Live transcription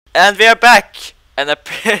And we are back! And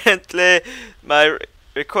apparently my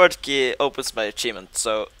record key opens my achievement,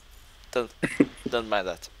 so don't don't mind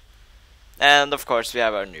that. And of course we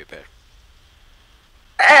have our noob here.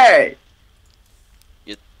 Hey!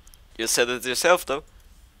 You said it yourself though.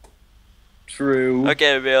 True.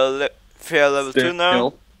 Okay, we are level 2 now.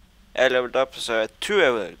 Still. I leveled up, so I have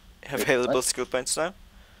 2 available What? skill points now.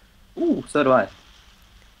 Ooh, so do I.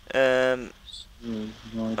 I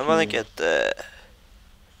wanna get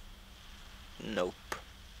nope.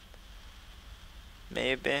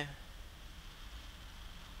 Maybe.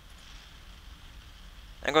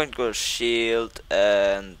 I'm going to go shield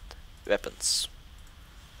and weapons.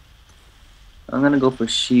 I'm gonna go for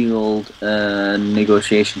shield and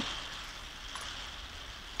negotiation.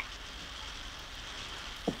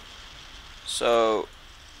 So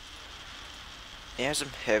he has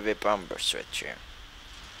some heavy bombers right here.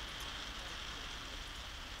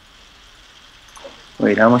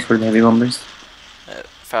 Wait, how much for the heavy bombers?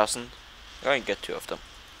 1,000. I'm going to get 2 of them.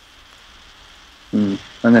 I'm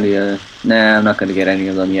gonna get. Nah, I'm not gonna get any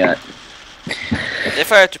of them yet. They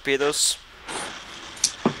fire torpedoes.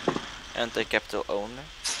 Anti-capital only.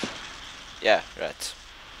 Yeah, right.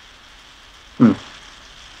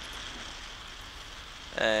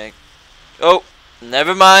 Oh,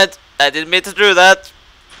 never mind. I didn't mean to do that.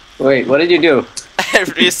 Wait, what did you do? I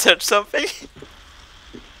researched something.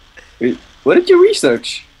 Wait, what did you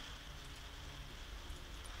research?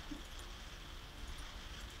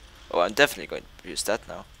 Oh, I'm definitely going to use that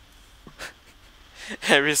now.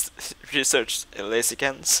 I researched laser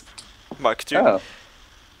cannons Mark II. Oh,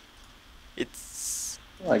 It's...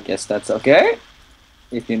 well, I guess that's okay.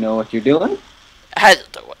 If you know what you're doing. I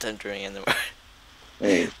don't know what I'm doing anymore.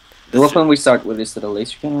 Wait, the weapon we start with is it a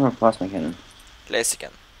laser cannon or a plasma cannon? Laser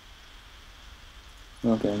cannon.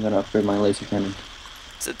 Okay, I'm gonna upgrade my laser cannon.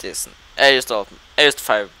 It's a decent. I used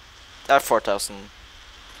 4,000.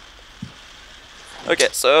 Okay,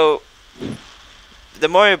 so the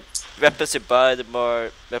more weapons you buy, the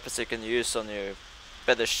more weapons you can use on your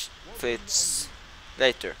better fleets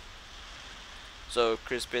later. So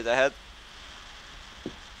cruise speed ahead.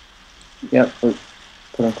 Yep, put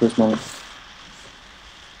on cruise mode.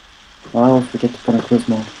 I always forget to put on cruise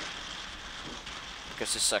mode.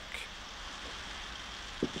 Because you suck.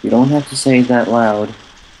 You don't have to say it that loud.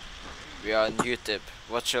 We are on YouTube.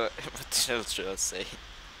 What should I say?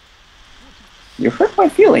 You hurt my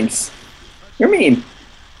feelings. You're mean.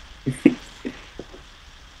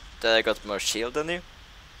 That I got more shield than you?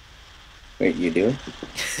 Wait, you do?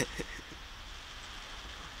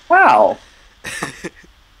 Wow.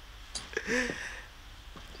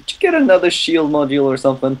 Did you get another shield module or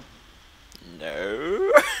something?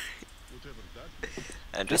 No.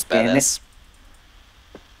 I'm just Damn it. badass.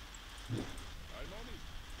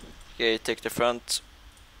 Okay, take the front.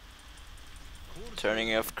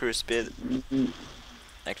 Turning off cruise speed.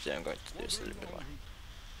 Actually, I'm going to do this a little bit more.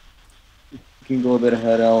 You can go a bit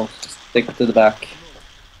ahead, I'll stick to the back.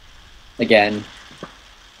 Again.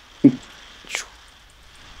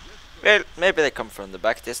 Well, maybe they come from the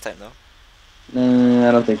back this time though. Nah,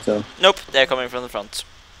 I don't think so. Nope, they're coming from the front.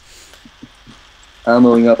 I'm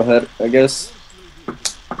moving up ahead, I guess.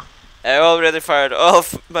 I already fired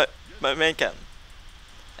off my main cannon.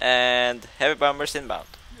 And heavy bombers inbound.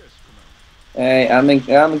 Hey,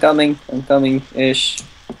 I'm coming-ish.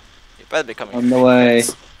 You better be coming. On the way.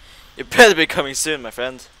 You better be coming soon, my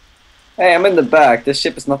friend. Hey, I'm in the back. This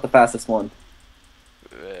ship is not the fastest one.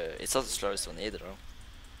 It's not the slowest one either, though.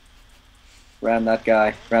 Ram that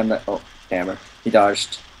guy. Ram that. Oh, damn her. He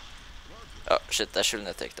dodged. Oh shit! I shouldn't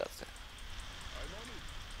have taken that.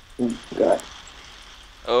 Oh, God.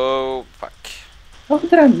 Oh fuck! How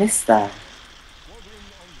did I miss that?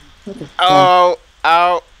 What the fuck? Oh!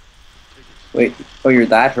 Ow! Wait. Oh, you're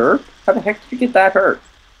that hurt? How the heck did you get that hurt?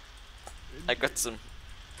 I got some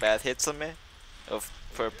bad hits on me,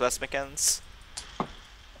 for plasma cannons.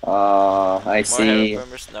 I see.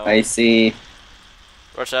 No. I see.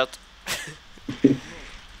 Watch out!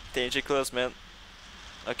 Danger close, man.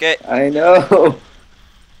 Okay. I know.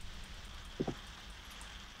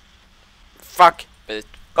 Fuck!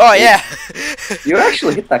 Oh yeah! You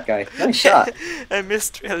actually hit that guy. Nice shot. I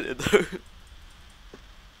missed really though.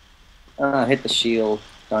 Hit the shield.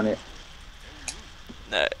 Darn it.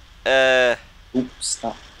 No. Oops,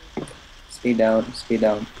 stop. Speed down, speed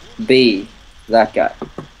down. B, that guy.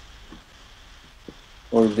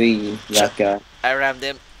 Or V, that guy. I rammed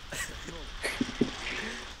him.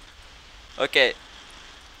 Okay.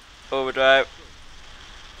 Overdrive.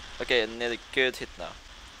 Okay, nearly good hit now.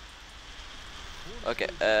 Okay,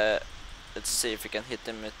 let's see if we can hit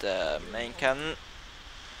him with the main cannon.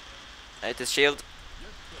 I hit his shield.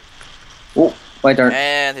 Oh, my turn.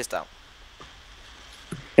 And he's down.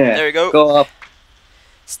 Yeah. There we go. Go up.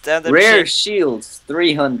 Standard Rare machine. shields,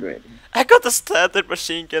 300. I got a standard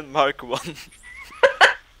machine gun Mark 1.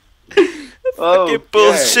 Oh, Fucking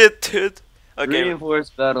bullshit, dude. Okay,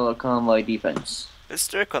 Reinforced battle or convoy defense. let's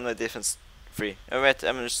try convoy defense 3. Oh wait,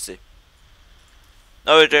 emergency.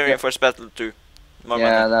 No, we're doing reinforced battle 2. More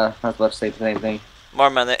yeah, money. I was about to say the same thing. More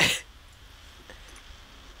money.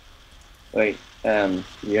 Wait,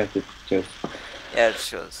 you have to choose. Yeah, it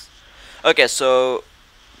shows. Okay, so...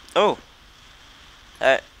 Oh.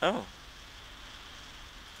 Oh.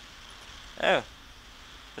 Oh.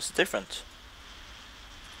 What's the difference?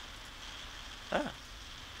 Ah.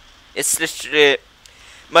 It's literally...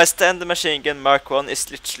 My standard machine gun Mark 1 is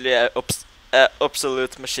literally a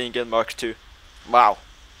absolute machine gun Mark 2. Wow.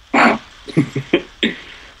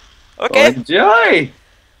 Okay. Enjoy!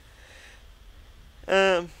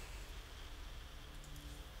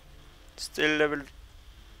 Still level...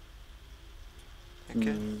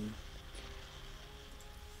 Okay.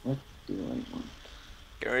 What do I want?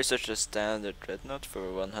 Can research the standard dreadnought for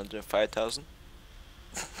 105,000.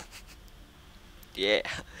 Yeah.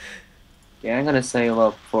 Yeah, I'm gonna save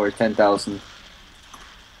up for 10,000.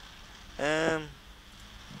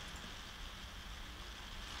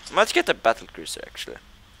 Might get a battle cruiser actually.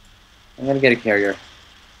 I'm gonna get a carrier.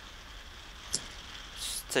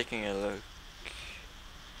 Just taking a look.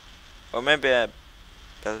 Or maybe a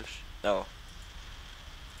Belgian. No.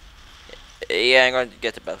 Yeah, I'm going to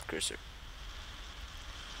get a battle cruiser.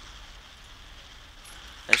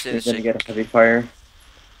 Actually, You're let's gonna check get a heavy fire.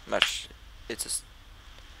 much. It's just.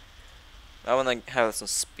 I wanna have some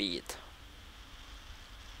speed.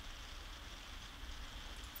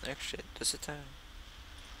 Actually, does it have?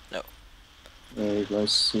 No. Wait,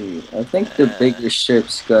 let's see. I think the bigger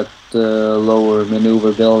ships got lower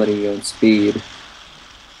maneuverability and speed.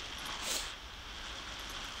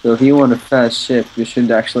 So if you want a fast ship, you should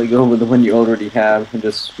actually go with the one you already have and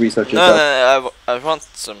just research No, yourself. no, I want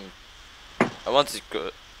some. I want to go.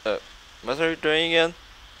 What are you doing again?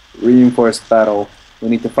 Reinforced battle. We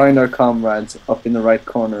need to find our comrades up in the right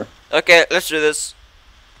corner. Okay, let's do this.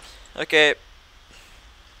 Okay.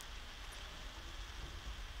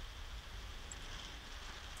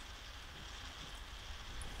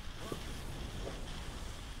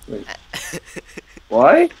 Wait.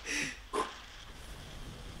 Why?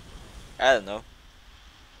 I don't know.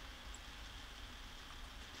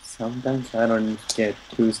 Sometimes I don't get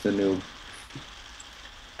who's the noob.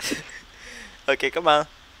 Okay, come on.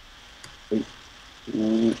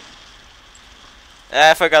 Ooh.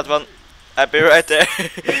 I forgot one. I'll be right there.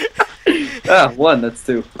 Ah, one, that's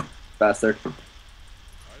two. Bastard.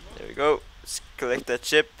 There we go. Let's collect that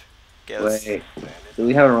chip. Wait, do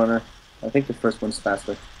we have a runner? I think the first one's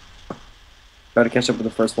faster. Try to catch up with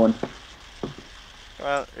the first one. Come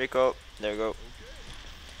on, recall. There we go.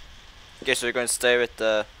 Okay, so we're going to stay with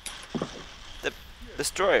the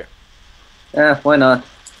destroyer. Yeah, why not?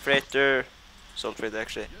 Freighter. Salt trade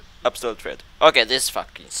actually. Upsload trade. Okay, this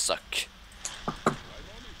fucking suck.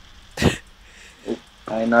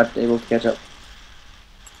 I'm not able to catch up.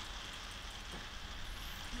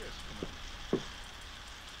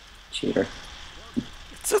 Cheater.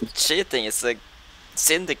 It's not cheating, it's like it's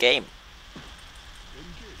in the game.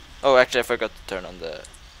 Oh, actually I forgot to turn on the...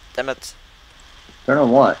 Damn it. Turn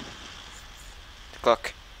on what? The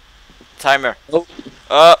clock. Timer. Oh.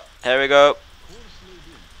 Oh, here we go.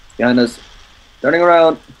 Behind us. Turning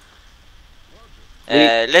around.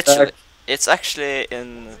 Literally, back. it's actually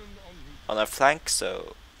on our flank,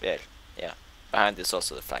 so yeah. Behind is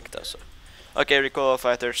also the flank though, so. Okay, recall all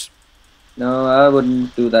fighters. No, I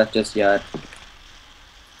wouldn't do that just yet.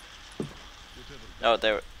 Oh,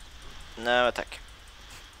 they were... No, attack.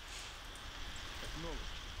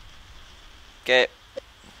 Okay.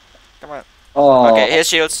 Come on. Oh, Okay, his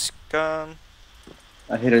shield's gone.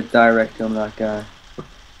 I hit it directly on that guy.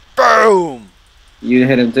 Boom! You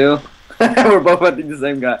hit him too? We're both hitting the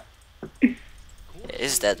same guy.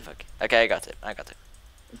 He's dead, fuck. Okay, I got him.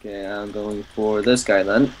 Okay, I'm going for this guy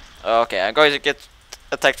then. Okay, I'm going to get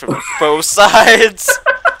attacked from both sides.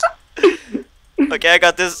 Okay, I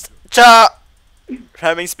got this. Cha!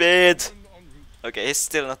 Ramming speed. Okay, he's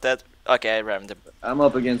still not dead. Okay, I rammed him. I'm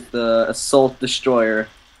up against the assault destroyer.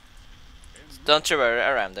 Don't you worry,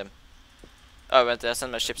 I rammed him. Oh, wait, I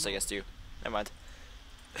send my ships against you. Never mind.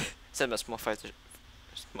 Send my small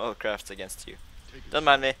crafts against you. Don't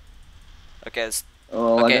mind me. Okay,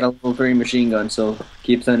 Oh, okay. I got a level 3 machine gun, so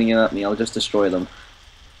keep sending it at me. I'll just destroy them.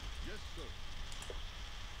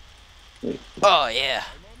 Wait, Oh yeah.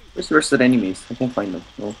 where's the rest of the enemies? I can't find them.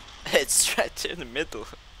 Oh. It's right in the middle.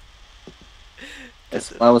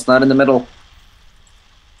 I was not in the middle.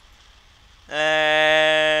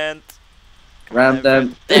 And come on, Ram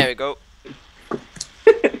them. there we go.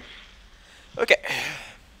 Okay.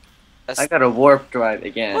 I got a warp drive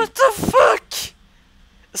again. What the fuck?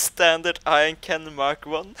 Standard iron cannon Mark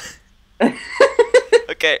 1.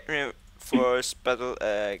 Okay, force battle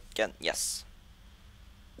again. Yes.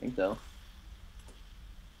 I think so.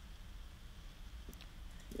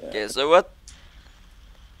 Yeah. Okay, so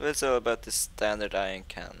what's all about this standard iron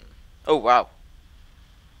cannon? Oh wow.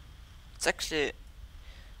 It's actually,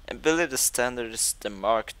 I believe the standard is the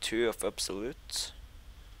Mark II of Absolute.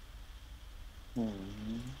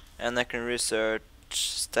 And I can research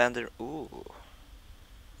standard. Ooh,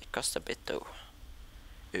 it costs a bit though.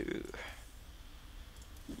 Ooh.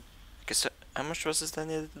 Okay, so how much was it I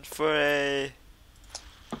needed for a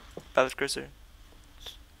battle cruiser?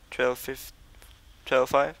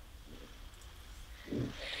 12.5.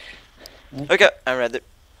 Okay, I'm ready.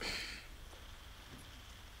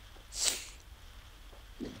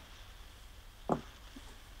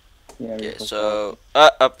 Yeah, Okay, so so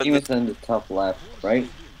up team in is in the top left, right?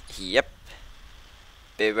 Yep.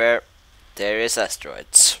 Beware, there is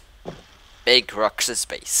asteroids. Big rocks in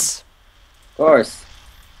space. Of course.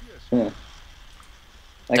 Yeah.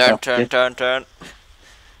 Turn.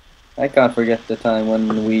 I can't forget the time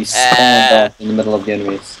when we spawned off in the middle of the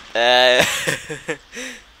enemies.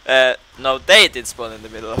 No, they did spawn in the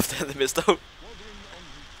middle of the enemies though.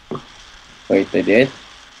 Wait, they did?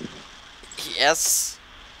 Yes.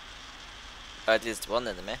 At least one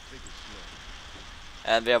enemy.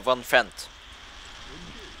 And we have one friend.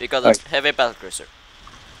 We got a heavy battlecruiser.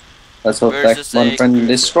 Let's hope that one friend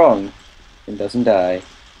is strong and doesn't die.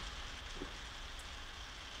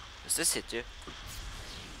 Does this hit you?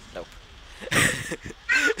 Nope.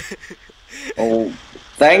 Oh,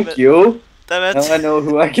 thank you! Damn it! Now I know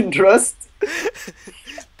who I can trust.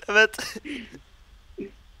 Damn it!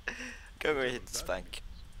 Go and hit this flank.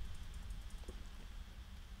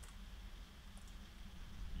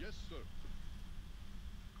 Yes, sir.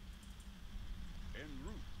 En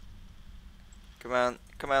route.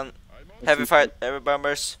 Come on. Heavy fire, heavy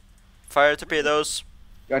bombers. Fire torpedoes.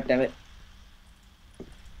 God damn it.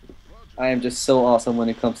 I am just so awesome when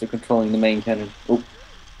it comes to controlling the main cannon. Oh.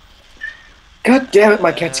 God damn it,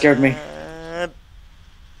 my cat scared me.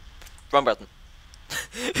 Wrong button.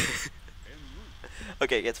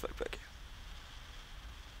 Okay, get the fuck back.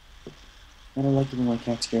 I don't like it when my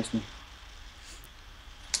cat scares me.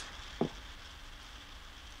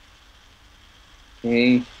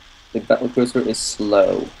 Okay, the battlecruiser is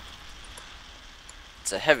slow.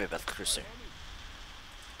 It's a heavy battlecruiser.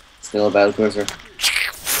 Still a battlecruiser.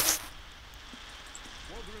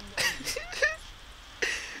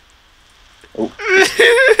 Oh.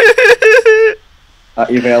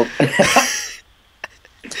 You failed.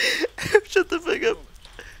 Shut the fuck up.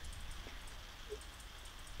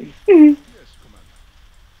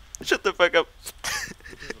 Shut the fuck up.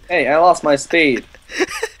 Hey, I lost my speed.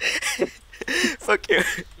 Fuck you.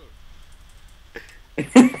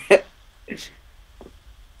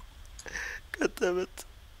 God damn it.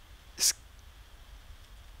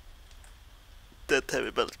 That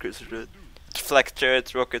heavy battlecruiser, dude. Flak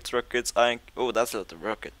turrets, rockets, iron. Oh, that's a lot of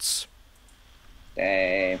rockets.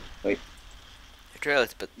 Damn. Wait.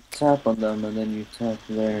 But Tap on them and then you tap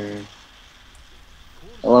there.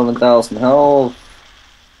 11,000 health.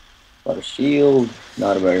 A lot of shield.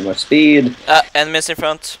 Not very much speed. enemies in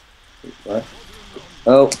front. What?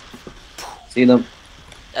 Oh. See them.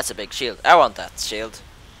 That's a big shield. I want that shield.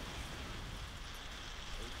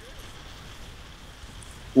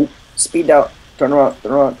 Ooh. Speed out. Turn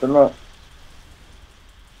around.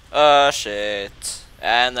 Oh shit.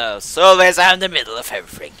 And so always I'm in the middle of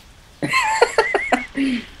everything.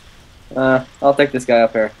 I'll take this guy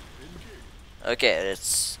up here. Okay,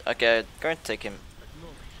 I'm going to take him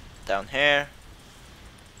down here.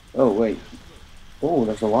 Oh, wait. Oh,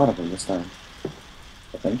 there's a lot of them this time.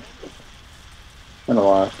 I think. Not a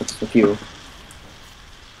lot, it's a few.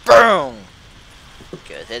 Boom!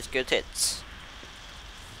 Good hits.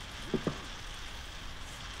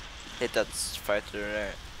 Hit that fighter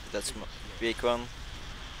there. That's weak one.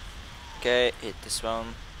 Okay, hit this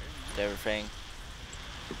one. Hit everything.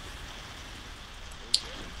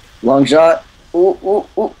 Long shot.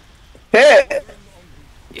 Ooh. Hey!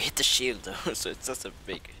 You hit the shield though, so it's just a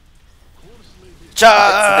big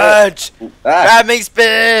charge! Ramming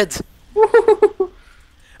speed!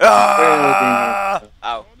 Ah!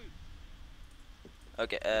 Ow.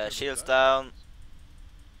 Okay, shields down.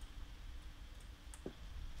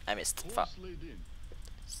 I missed. Fuck.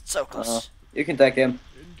 So close. You can take him.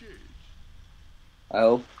 I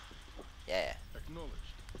hope. Yeah.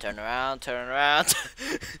 Turn around, turn around.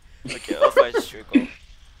 Okay, I'll fight Shriko.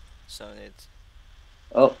 So need.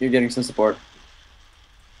 Oh, you're getting some support.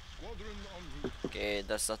 Squadron en route. Okay,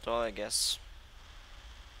 that's not all, I guess.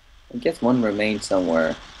 I guess one remains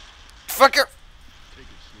somewhere. Fucker! Take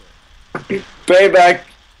it slow. Payback!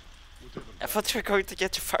 Whatever I thought you were going to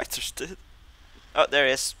get your fighters, dude. Oh, there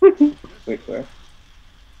he is. Wait, where?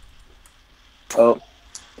 Oh.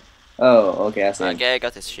 Oh, okay, I see him. Okay, I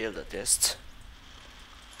got his shield at least.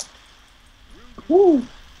 Woo!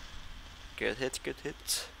 Good hit, good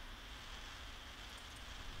hit.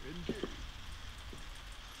 engage.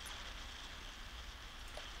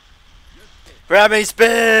 Ramming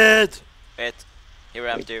speed! Wait, he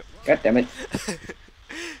rammed you. God damn it.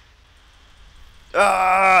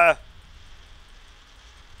 Ah!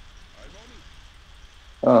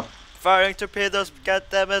 I'm on it. Oh, Firing torpedoes, god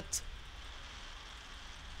damn it!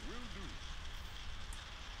 Will do.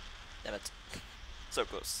 Damn it. So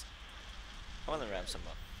close. I wanna ram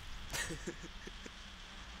someone.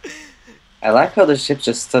 I like how the ships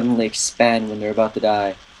just suddenly expand when they're about to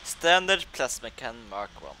die. Standard plasma cannon Mark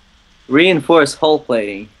 1. Reinforced hull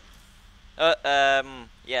plating.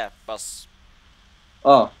 Yeah, boss.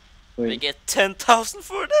 Oh, We wait. get 10,000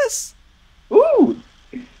 for this? Ooh!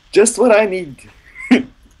 Just what I need.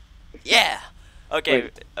 Yeah! Okay,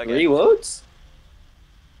 Wait, okay. 3 votes?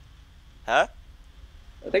 Huh?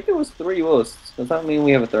 I think there was 3 votes. Does that mean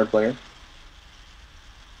we have a third player?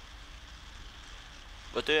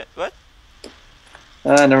 What?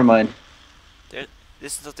 Never mind.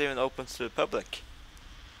 This is not even open to the public.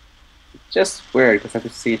 Just weird because I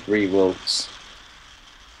could see 3 votes.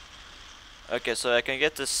 Okay, so I can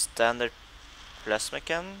get the standard plasma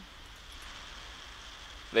cannon,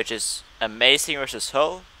 which is amazing versus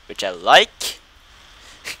hull, which I like.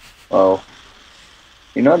 Oh.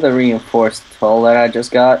 You know the reinforced hull that I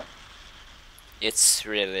just got? It's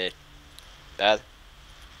really bad.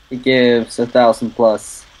 It gives 1,000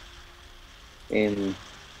 plus in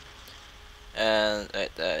And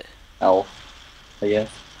health, I guess.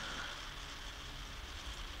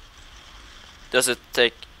 does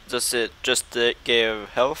it just give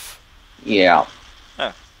health? Yeah.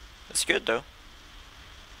 That's good though.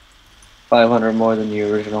 500 more than the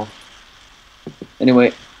original.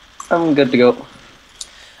 Anyway, I'm good to go.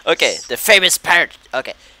 Okay, the famous pirate.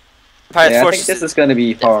 Okay, pirate Yeah, I forces. think this is gonna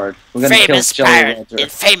be hard. We're gonna kill famous Jolly pirate Roger. in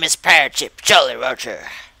famous pirate ship Jolly Roger.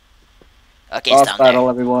 Okay, Boss it's down battle,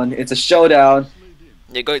 there. everyone. It's a showdown. Slade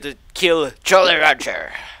in. You're going to kill Jolly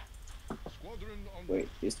Roger. Squadron en route. Wait,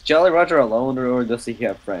 is Jolly Roger alone or does he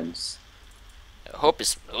have friends? I hope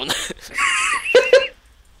it's alone.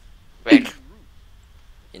 Well,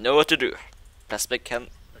 you know what to do. Plasma can.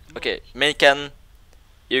 Okay, main cannon.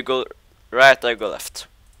 You go right, I go left.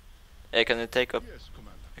 Hey, can you take up? Yes,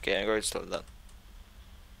 Commander. Okay, I'm going to slow down.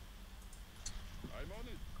 I'm on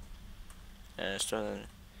it. Slow down.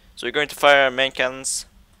 So we're going to fire our main cannons.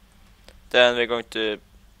 Then we're going to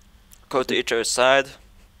go to each other's side.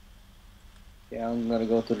 Yeah, I'm gonna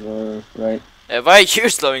go to the right. Why are you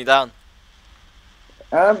slowing down?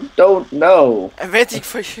 I don't know. I'm waiting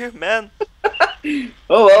for you, man.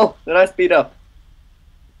 Oh well, then I speed up.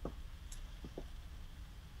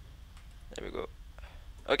 There we go.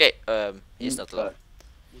 Okay, he's not alone.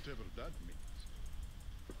 Whatever that means.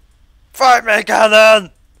 Fire main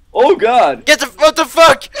cannon! Oh god! Get the what the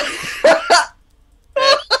fuck?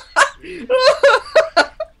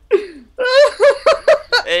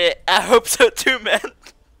 I hope so too, man.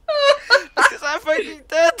 Because I'm fucking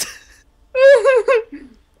dead.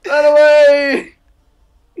 Run away!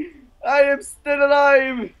 I am still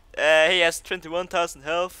alive! He has 21,000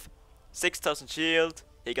 health, 6,000 shield.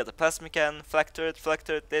 He got a plasma cannon, flak turret,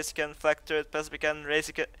 laser cannon, flak turret, plasma cannon,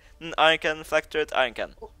 laser cannon, iron cannon, flak turret, iron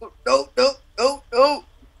cannon. No, no, no, no!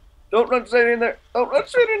 Don't run straight in there! Don't run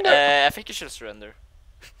straight in there! I think you should surrender.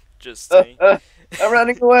 Just saying. I'm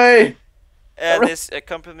running away! And is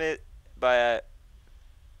accompanied by a.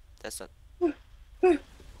 That's not.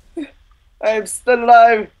 I am still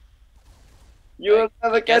alive! You will I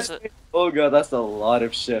never guess catch me! Oh god, that's a lot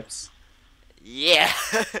of ships. Yeah.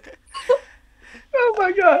 Oh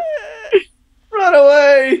my god! Run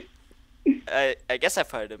away! I guess I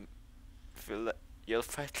fired him. You'll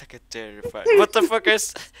fight like a terrified. What the fuck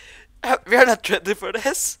is? We are not ready for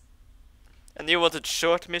this. And you wanted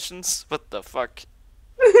short missions? What the fuck?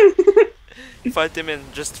 Fight him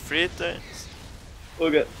in just 3 turns? Oh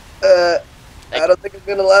god. I don't think it's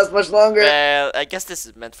gonna last much longer. Well, I guess this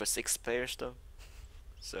is meant for 6 players though.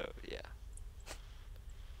 So yeah.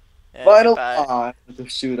 Final. Goodbye. I have to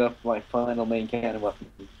shoot up my final main cannon weapon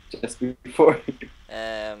just before.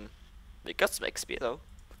 We got some XP though.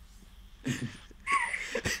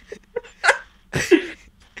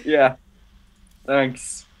 Yeah.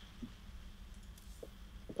 Thanks.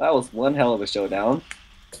 That was one hell of a showdown.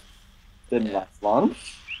 Didn't Yeah. last long.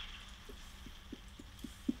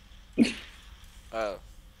 Oh.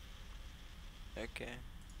 Okay.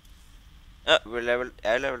 Oh,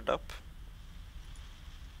 I leveled up.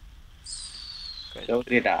 So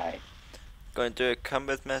did I. Going to a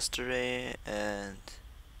combat mastery and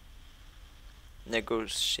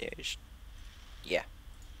negotiation. Yeah.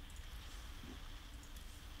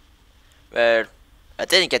 Well, I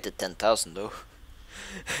didn't get the 10,000 though.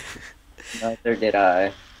 Neither did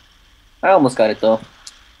I. I almost got it though.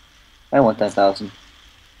 I want 10,000.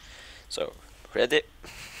 So, ready?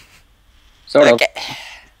 Sort of. Okay.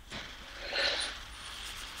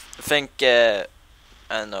 I think, I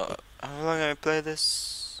don't know. How long have I played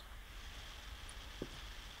this?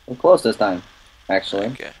 We're close this time, actually.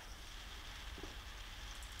 Okay.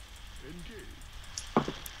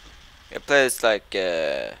 Engage. I played this like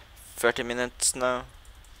 30 minutes now.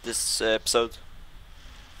 This episode.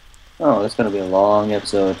 Oh, it's gonna be a long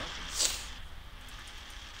episode.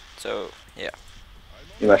 So, yeah.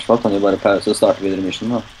 I hvert fall kan vi bare pause og starte videre mission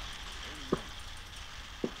da.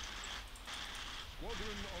 Squadron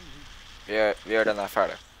en route. Vi gjør den her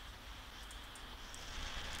ferdig.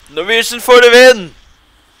 Norwegian for the win!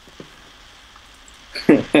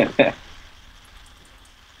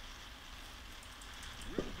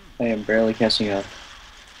 I am barely catching up.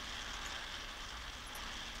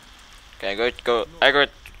 Okay, I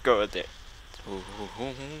go there.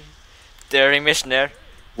 Daring mission there.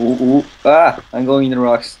 Ooh. Ah! I'm going in the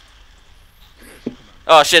rocks.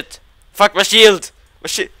 Oh shit! Fuck my shield! My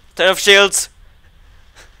turn off shields!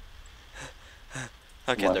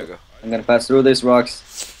 Okay, What? there we go. I'm gonna pass through these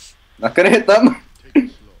rocks. Not gonna hit them! Take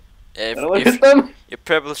it slow. I don't wanna hit them! You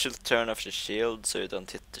probably should turn off the shield so you don't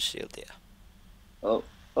hit the shield, yeah. Oh,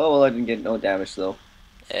 well, I didn't get no damage though.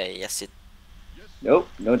 Yes, Yes. Nope,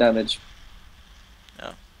 no damage.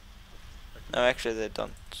 no, actually they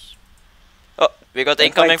don't. Oh, we got That's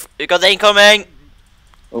incoming! like- We got incoming!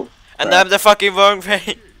 Oh, And crap. I'm the fucking wrong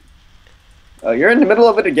way! You're in the middle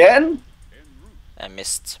of it again? En route. I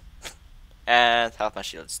missed. And half my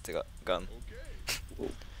shield's gone.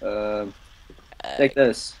 Okay. Take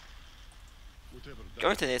this. Whatever that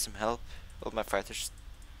Going to need some help. All my fighters.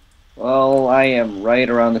 Well, I am right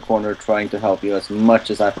around the corner trying to help you as much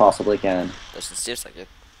as I possibly can. Doesn't seem like it.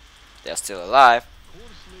 They're still alive.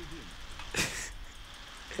 course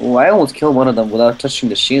laid in. Oh, I almost killed one of them without touching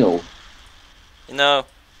the shield. You know,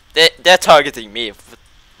 they're targeting me.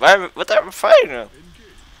 What are we fighting now? Engage.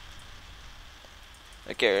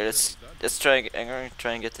 Okay, let's try. I'm going to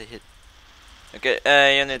try and get a hit.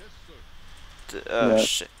 Okay, you need. Yes, sir. Oh Yeah.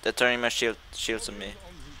 shit! They're turning my shields on me. Squadron en route.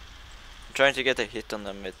 I'm trying to get a hit on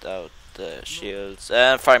them without shields.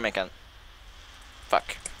 Fireman can.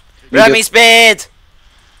 Fuck. You Ramming speed!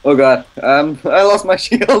 Oh god, I lost my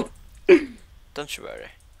shield. Don't you worry.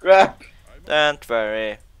 Crap. Don't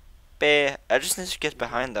worry. I just need to get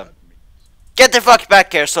behind them. Get the fuck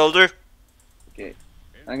back here, soldier!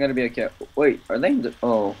 I'm gonna be a cat. Wait, are they in the...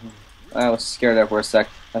 Oh, I was scared there for a sec.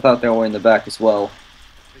 I thought they were in the back as well.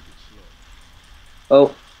 Take it slow.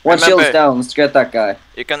 Oh, one Remember- shield's down. Let's get that guy.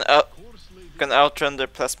 You can Course laid in. outrun their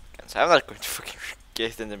plasma cans. I'm not going to fucking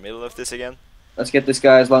get in the middle of this again. Let's get this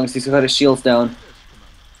guy as long as he's got his shields down. Yes,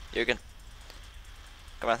 Commander. You can.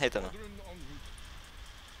 Come on, hit him. Squadron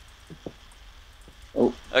en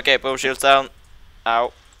route. Okay, both shields down.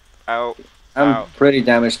 Ow. Ow. I'm Ow. pretty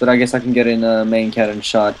damaged, but I guess I can get in a main cannon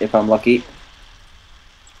shot if I'm lucky.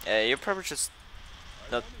 You probably just.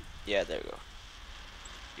 I'm Not- on it. Yeah, there you go.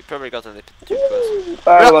 You probably got a little bit too close.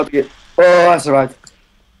 I'm about to get... Oh, I survived.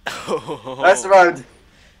 I survived.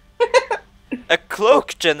 A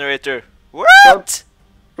cloak generator! What?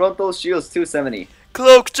 Frontal shields 270.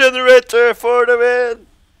 Cloak generator for the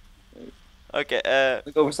win! Okay,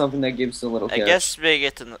 Let's go for something that gives a little I catch. guess we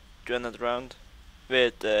get to another round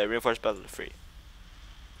with reinforced battle 3.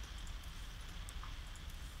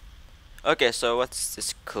 Okay, so what's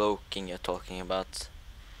this cloaking you're talking about?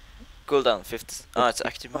 Cooldown 50. Oh, it's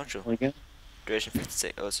active module. Again? Duration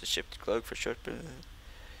 56. Also shipped cloak for short.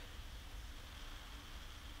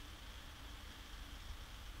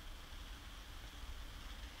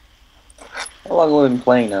 How long have we been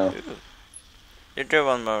playing now? Ooh. You do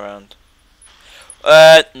one more round.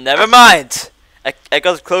 Never mind. I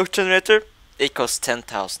got a cloak generator. It costs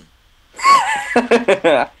 10,000.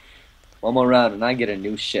 One more round and I get a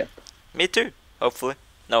new ship. Me too. Hopefully.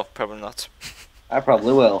 No, probably not. I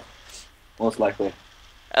probably will. Most likely.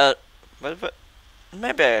 But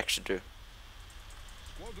maybe I actually do.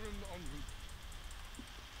 Squadron en route.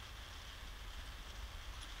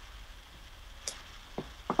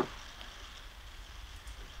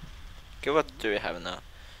 Okay, what do we have now?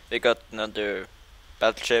 We got another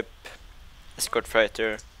battleship, escort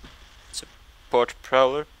fighter, support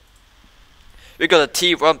prowler. We got a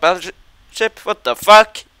T1 battleship. What the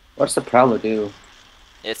fuck? What's the Prowler do?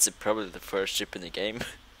 It's probably the first ship in the game.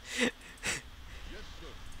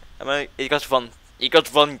 I mean, it got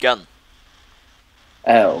one gun.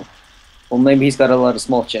 Oh. Well, maybe he's got a lot of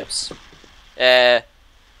small chips. And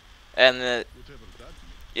Whatever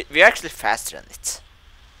that we're actually faster than it.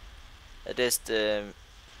 It is the...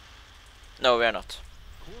 No, we are not.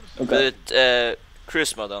 Okay. But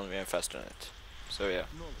cruise mode on we are faster than it. So yeah,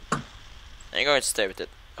 knowledge. I'm going to stay with it.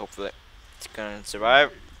 Hopefully, it's gonna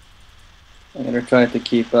survive. I'm gonna try to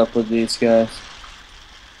keep up with these guys.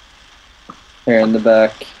 Here in the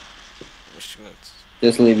back.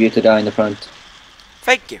 Just leave you to die in the front.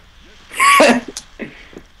 Thank you.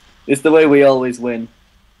 It's the way we always win.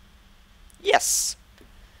 Yes.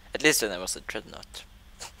 At least when I was a dreadnought.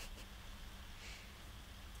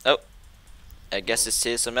 Oh, I guess you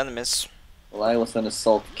see some enemies. Well, I was an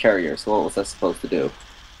assault carrier, so what was I supposed to do?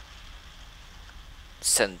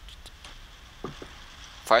 Send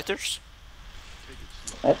fighters.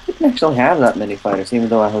 I didn't actually have that many fighters, even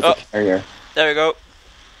though I was Oh. a carrier. There we go.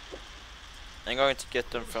 I'm going to get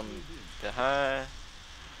them from behind.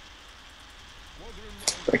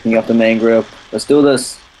 Breaking up the main group. Let's do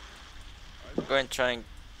this. I'm going to try and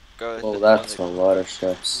go. Oh, with that's a one lot of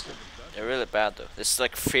ships. They're really bad though. There's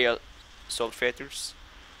like 3 assault fighters.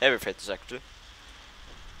 Heavy fighters actually.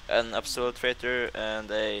 An absolute fighter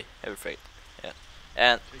and a heavy fighter. Yeah.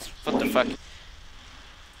 And what the fuck?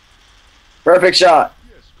 Perfect shot!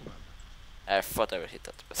 Yes, Commander. I thought I would hit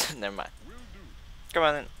that, but never mind. Will do. Come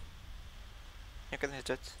on in. You can hit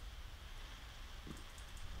it.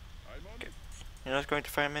 I'm on it. You're not going to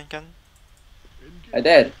fire main cannon? Engage. I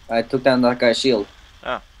did. I took down that guy's shield.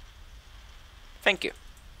 Thank you.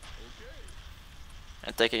 Okay.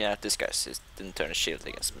 And taking out this guy, he didn't turn a shield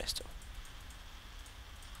against me, so.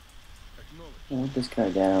 Acknowledge. I want this guy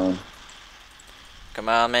down. Come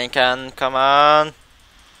on, main cannon, come on!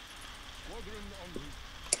 Squadron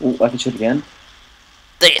en route. Ooh, I can shoot again.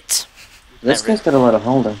 Dang it! This I'm guy's got a lot of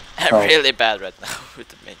holder. I'm Oh. really bad right now with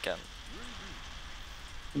the main cannon.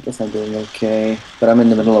 I guess I'm doing okay. But I'm in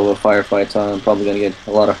the middle of a firefight, so I'm probably gonna get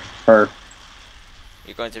a lot of hurt.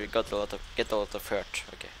 You're going to get a lot of hurt.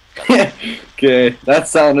 Okay, got it. Okay, that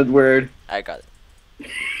sounded weird. I got it.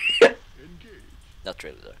 Engage. Not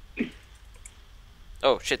really though.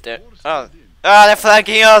 Oh shit, there. Force Oh, in. they're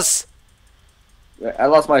flanking us! I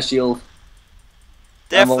lost my shield.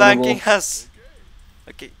 They're I'm vulnerable. flanking us!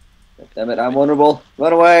 Okay. Okay, Damn it, I'm vulnerable.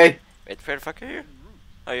 Run away! wait, where the fuck are you? En route.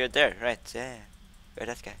 Oh, you're there, right, yeah. Where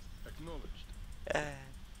that guy? Acknowledged. Uh,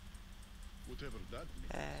 Whatever that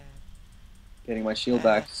means. Getting my shield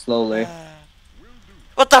back slowly. Will do.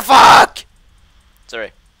 What the fuck?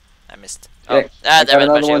 Sorry, I missed. Oh, Okay, I there got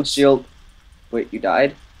went my another one shields. shield. Wait, you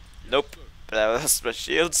died? Nope. Yes, sir. But I lost my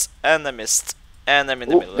shields and I missed. And I'm in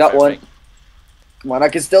the Ooh, middle got of one. everything. Come on, I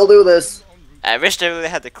can still do this. En route. I wish they really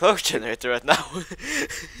had the cloak generator right now.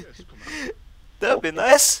 Yes, Commander. That would be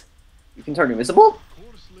nice. You can turn invisible?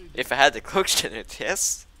 Course laid. If I had the cloak generator,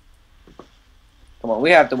 yes. Come on,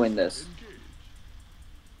 we have to win this.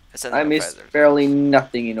 Engage. I missed barely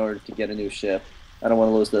nothing in order to get a new ship. I don't want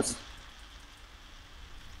to lose this.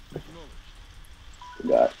 Acknowledged. Oh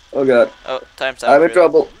god. Oh god. Oh, time's out. I'm in really.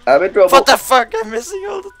 trouble. I'm in trouble. What the fuck? I'm missing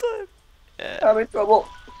all the time. Yeah, I'm in trouble.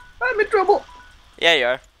 I'm in trouble. yeah you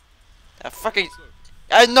are. Fucking.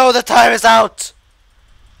 I know the time is out!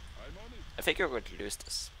 I'm on it. I think you're going to lose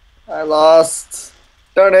this. I lost.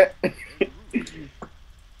 Darn it. En route.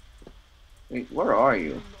 Wait, where are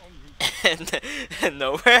you? En route. And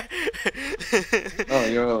nowhere? Oh,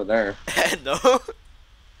 you're over there. No?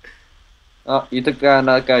 Oh, you took down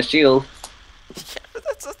that guy's shield. Yeah, but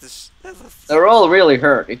that's not the that's not They're all really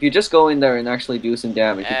hurt. If you just go in there and actually do some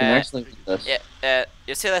damage, you can actually win this. Yeah,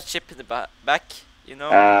 you see that ship in the back? You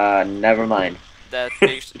know? Never mind. That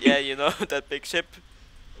big yeah, you know, that big ship?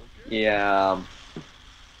 Yeah. I'm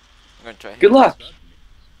gonna try. Good luck. That means.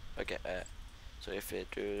 Okay, so if we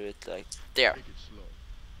do it like there. Take it slow.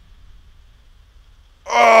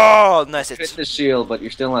 Oh, nice Hit hit. the shield, but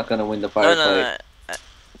you're still not gonna win the No, firefight. no, no.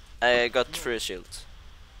 I got 3 shields.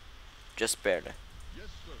 Just barely. Yes,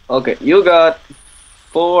 sir. Okay, you got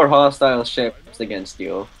 4 hostile ships against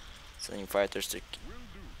you. Sending fighters to. Will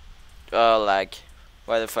do. Oh, lag.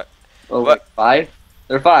 Why the fuck? Oh, What? wait, 5?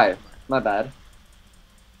 They're 5. My bad.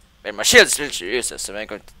 Wait, my shield's still useless. Am I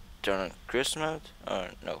going to turn on cruise mode? Or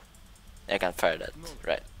no? I can't fire that.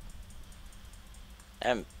 Right.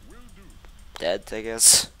 I'm Will do. dead, I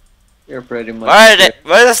guess. You're pretty much. Why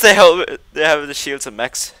does they have the shields on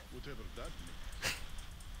max? Whatever that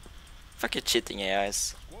Fucking cheating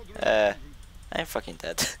AIs. I'm fucking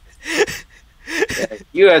dead. Yeah,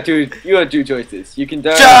 you had two choices. You can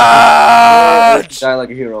die. Or you can Charge! die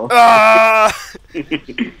like a hero. Ah!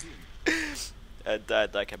 I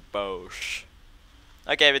died like a boss.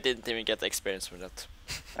 Okay, we didn't even get the experience from that.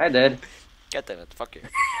 I did. God damn it, fuck you.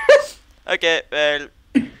 Okay, well,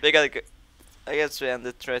 we gotta go. I guess we end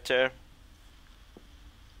it right here.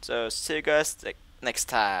 So, see you guys next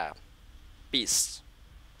time. Peace.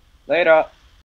 Later.